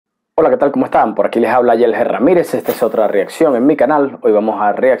Hola, ¿qué tal? ¿Cómo están? Por aquí les habla Yelger Ramirez. Esta es otra reacción en mi canal. Hoy vamos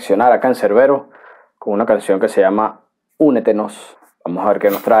a reaccionar a CANSERBERO con una canción que se llama UNETENOS. Vamos a ver qué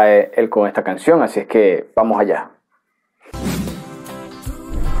nos trae él con esta canción, así es que vamos allá.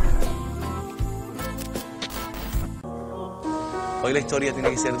 Hoy la historia tiene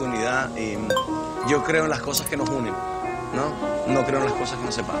que ser de unidad. Yo creo en las cosas que nos unen, ¿no? No creo en las cosas que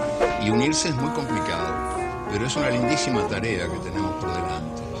nos separan. Y unirse es muy complicado, pero es una lindísima tarea que tenemos por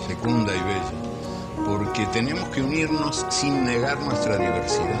delante, fecunda y bella, porque tenemos que unirnos sin negar nuestra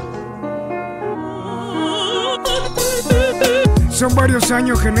diversidad. Son varios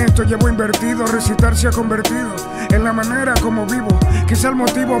años que en esto llevo invertido, recitar se ha convertido en la manera como vivo. Quizá el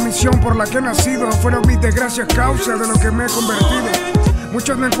motivo o misión por la que he nacido fueron mis desgracias causa de lo que me he convertido.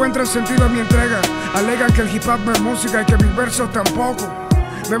 Muchos no encuentran sentido en mi entrega, alegan que el hip hop no es música y que mis versos tampoco.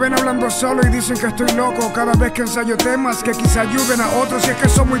 Me ven hablando solo y dicen que estoy loco cada vez que ensayo temas que quizá ayuden a otros, y es que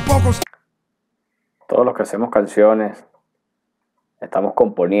son muy pocos. Todos los que hacemos canciones, estamos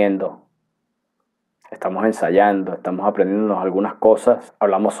componiendo, estamos ensayando, estamos aprendiéndonos algunas cosas,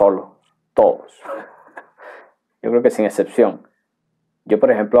 hablamos solos, todos. Yo creo que sin excepción. Yo,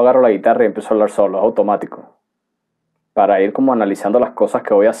 por ejemplo, agarro la guitarra y empiezo a hablar solo, es automático. Para ir como analizando las cosas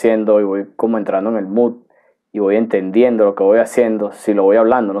que voy haciendo y voy como entrando en el mood y voy entendiendo lo que voy haciendo, si lo voy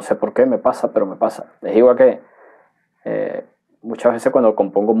hablando, no sé por qué me pasa, pero me pasa. Es igual que muchas veces cuando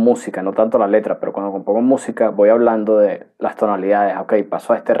compongo música, no tanto la letra, pero cuando compongo música voy hablando de las tonalidades. Ok,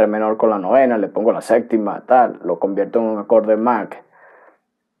 paso a este re menor con la novena, le pongo la séptima, tal, lo convierto en un acorde Mac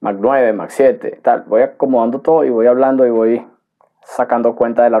 9, Mac 7, tal. Voy acomodando todo y voy hablando y voy sacando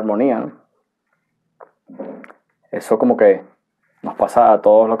cuenta de la armonía, ¿no? Eso como que nos pasa a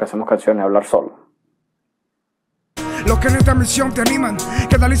todos los que hacemos canciones, hablar solo. Los que en esta misión te animan,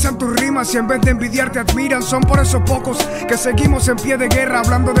 que analizan tus rimas y en vez de envidiar te admiran. Son por esos pocos que seguimos en pie de guerra,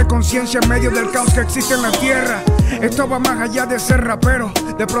 hablando de conciencia en medio del caos que existe en la tierra. Esto va más allá de ser rapero,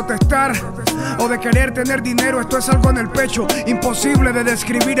 de protestar o de querer tener dinero. Esto es algo en el pecho, imposible de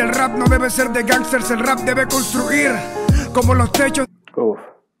describir. El rap no debe ser de gangsters, el rap debe construir como los techos. Uf,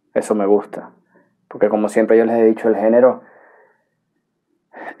 eso me gusta. Porque como siempre yo les he dicho, el género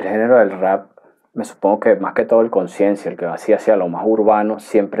del rap, me supongo que más que todo el conciencia, el que va así hacia lo más urbano,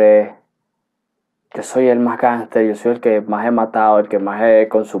 siempre yo soy el más gángster, yo soy el que más he matado, el que más he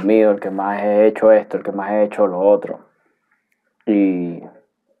consumido, el que más he hecho esto, el que más he hecho lo otro. Y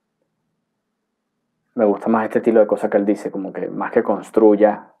me gusta más este estilo de cosas que él dice, como que más que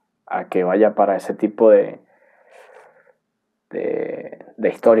construya, a que vaya para ese tipo de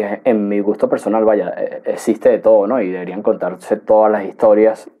historias. En mi gusto personal, vaya, existe de todo, ¿no? Y deberían contarse todas las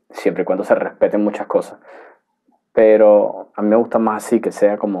historias, siempre y cuando se respeten muchas cosas. Pero a mí me gusta más así, que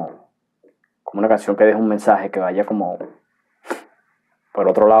sea como una canción que deje un mensaje, que vaya como por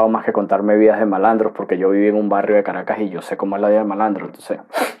otro lado, más que contarme vidas de malandros, porque yo viví en un barrio de Caracas y yo sé cómo es la vida de malandro. Entonces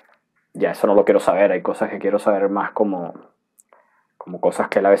ya eso no lo quiero saber. Hay cosas que quiero saber más como cosas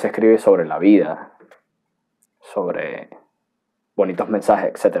que él a veces escribe sobre la vida, sobre bonitos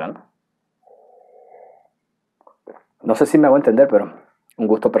mensajes, etcétera, ¿no? No sé si me hago entender, pero un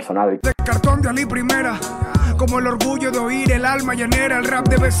gusto personal. De cartón de Ali primera, como el orgullo de oír el alma llanera. El rap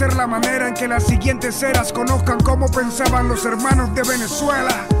debe ser la manera en que las siguientes eras conozcan cómo pensaban los hermanos de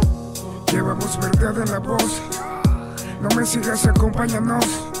Venezuela. Llevamos verdad en la voz, no me sigas,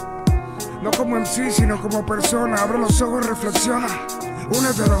 acompáñanos. No como MC, sino como persona. Abre los ojos, reflexiona,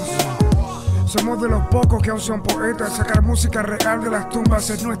 únetenos. Somos de los pocos que aún son poetas. Sacar música real de las tumbas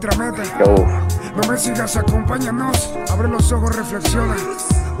es nuestra meta. No me sigas, acompáñanos. Abre los ojos, reflexiona,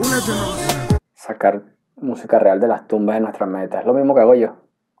 únetenos. Sacar música real de las tumbas es nuestra meta. Es lo mismo que hago yo.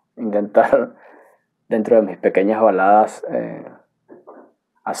 Intentar, dentro de mis pequeñas baladas,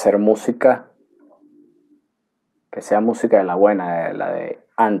 hacer música que sea música de la buena, la de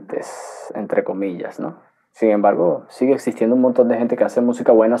antes, entre comillas, ¿no? Sin embargo, sigue existiendo un montón de gente que hace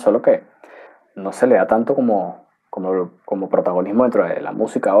música buena, solo que no se le da tanto como protagonismo dentro de la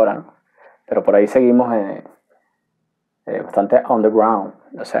música ahora, ¿no? Pero por ahí seguimos bastante underground,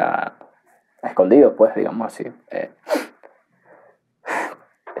 o sea, escondidos, pues, digamos así.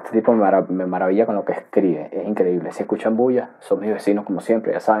 Este tipo me maravilla con lo que escribe, es increíble. Si escuchan bulla, son mis vecinos como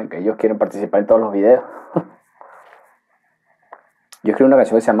siempre, ya saben que ellos quieren participar en todos los videos. Yo escribí una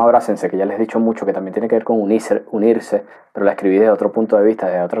canción que se llama Abrácense, que ya les he dicho mucho, que también tiene que ver con unirse, pero la escribí desde otro punto de vista,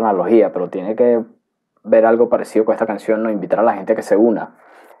 desde otra analogía, pero tiene que ver algo parecido con esta canción, ¿no? Invitar a la gente a que se una.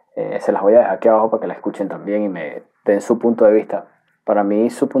 Se las voy a dejar aquí abajo para que la escuchen también y me den su punto de vista. Para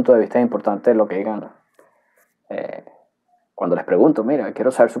mí su punto de vista es importante, lo que digan. Cuando les pregunto, mira, quiero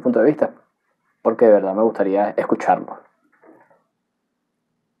saber su punto de vista, porque de verdad me gustaría escucharlo.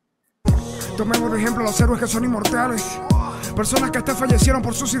 Tomemos de ejemplo a los héroes que son inmortales, personas que hasta fallecieron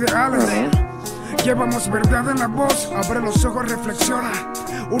por sus ideales. Llevamos verdad en la voz, abre los ojos, reflexiona.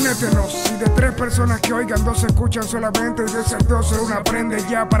 Unétenos, y de 3 personas que oigan, 2 escuchan solamente, y de esas 2 solo una aprende,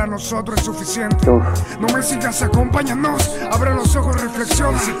 ya para nosotros es suficiente. No me sigas, acompáñanos, abre los ojos,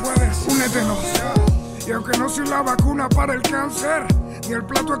 reflexiona. Si puedes, unétenos. Y aunque no soy la vacuna para el cáncer, ni el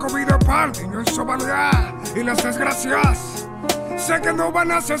plato de comida pan, ni en sobalidad, y las desgracias, sé que no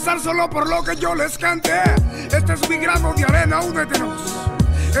van a cesar solo por lo que yo les cante. Este es mi grano de arena, unétenos.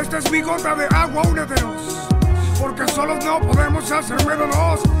 Esta es mi gota de agua, unétenos. Porque solos no podemos hacer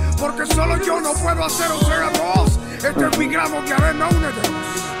menos, porque solo yo no puedo hacer océanos. Este es mi grano de arena,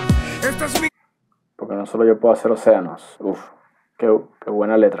 unétenos. Esta es mi... Porque no solo yo puedo hacer océanos. Uf, qué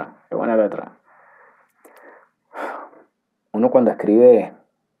buena letra, qué buena letra. Uno cuando escribe,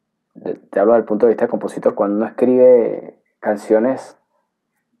 te hablo del punto de vista del compositor, cuando uno escribe canciones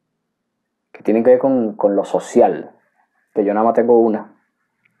que tienen que ver con lo social, que yo nada más tengo una,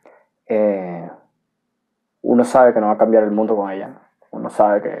 uno sabe que no va a cambiar el mundo con ella. Uno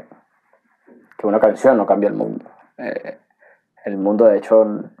sabe que una canción no cambia el mundo. El mundo, de hecho,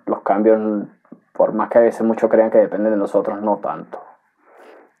 los cambios, por más que a veces muchos crean que dependen de nosotros, no tanto.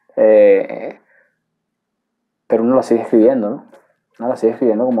 Pero uno la sigue escribiendo, ¿no? Uno la sigue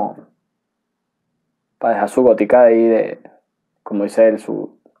escribiendo como para dejar su gotica ahí de, como dice él,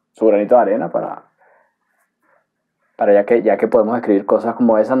 su granito de arena para ya que podemos escribir cosas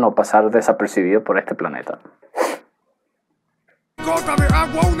como esas, no pasar desapercibidos por este planeta. Gota de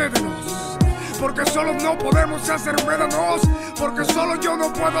agua, unétenos. Porque solo no podemos hacer médanos, porque solo yo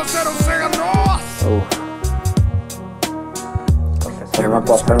no puedo hacer océanos. Porque solo no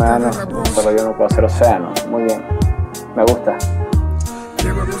puedo hacer médanos, solo yo no puedo hacer océanos. Muy bien, me gusta.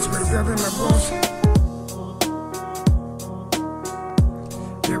 Llevamos verdad en la voz.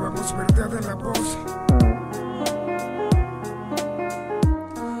 Llevamos verdad en la voz.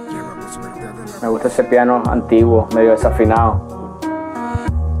 Me gusta ese piano antiguo, medio desafinado.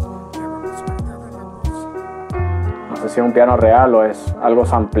 No sé si es un piano real o es algo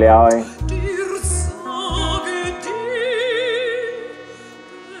sampleado ahí.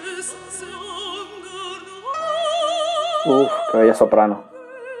 Uf, qué bella soprano.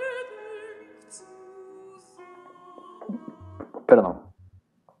 Perdón.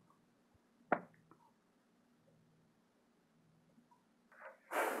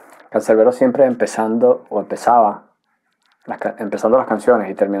 Canserbero siempre empezando las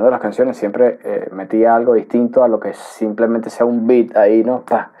canciones y terminando las canciones siempre metía algo distinto a lo que simplemente sea un beat ahí, ¿no?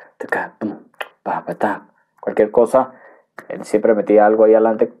 Cualquier cosa, él siempre metía algo ahí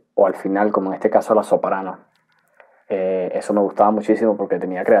adelante o al final, como en este caso la soprano. Eso me gustaba muchísimo porque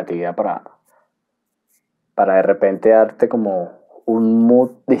tenía creatividad para de repente darte como un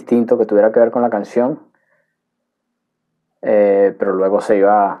mood distinto que tuviera que ver con la canción, pero luego se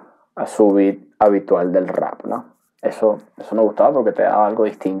iba a su beat habitual del rap, ¿no? Eso me gustaba porque te daba algo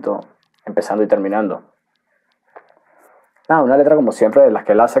distinto empezando y terminando. Nada, una letra como siempre de las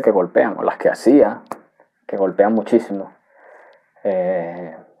que él hace que golpean, o las que hacía que golpean muchísimo.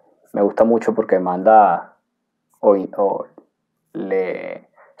 Me gusta mucho porque manda o le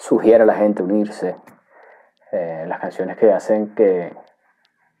sugiere a la gente unirse. Las canciones que hacen que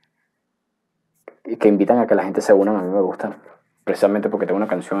invitan a que la gente se una, a mí me gustan. Precisamente porque tengo una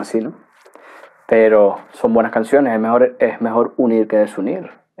canción así, ¿no? Pero son buenas canciones, es mejor unir que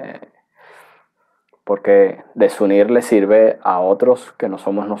desunir. Porque desunir le sirve a otros que no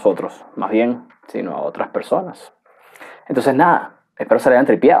somos nosotros, más bien, sino a otras personas. Entonces nada, espero se la hayan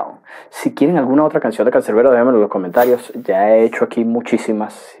tripeado. Si quieren alguna otra canción de Canserbero, déjenmelo en los comentarios. Ya he hecho aquí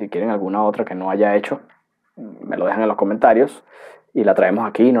muchísimas. Si quieren alguna otra que no haya hecho, me lo dejan en los comentarios. Y la traemos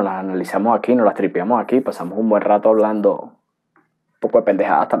aquí, nos la analizamos aquí, nos la tripeamos aquí. Pasamos un buen rato hablando un poco de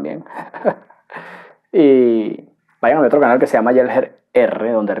pendejadas también. Y vayan a mi otro canal que se llama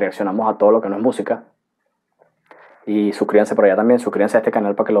YelgerR, donde reaccionamos a todo lo que no es música. Y suscríbanse por allá también, suscríbanse a este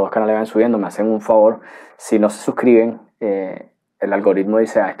canal para que los dos canales vayan subiendo. Me hacen un favor, si no se suscriben, el algoritmo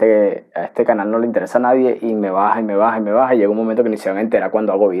dice a este canal no le interesa a nadie y me baja y me baja y me baja, y llega un momento que ni se van a enterar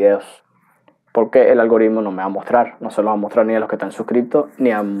cuando hago videos, porque el algoritmo no me va a mostrar, no se los va a mostrar ni a los que están suscritos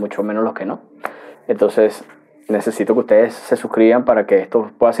ni a mucho menos los que no. Entonces necesito que ustedes se suscriban para que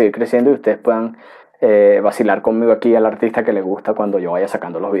esto pueda seguir creciendo y ustedes puedan vacilar conmigo aquí al artista que les gusta cuando yo vaya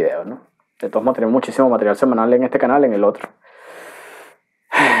sacando los videos, ¿no? De todos modos, tenemos muchísimo material semanal en este canal, en el otro.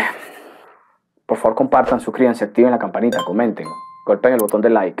 Por favor, compartan, suscríbanse, activen la campanita, comenten, golpeen el botón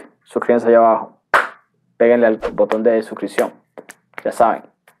de like, suscríbanse allá abajo, péguenle al botón de suscripción, ya saben.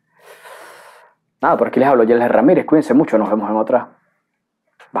 Nada, por aquí les hablo Yelger Ramirez, cuídense mucho, nos vemos en otra.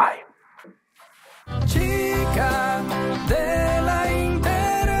 Bye. Chica de la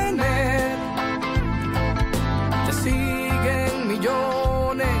internet, te siguen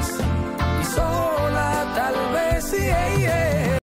millones y sola tal vez, sí,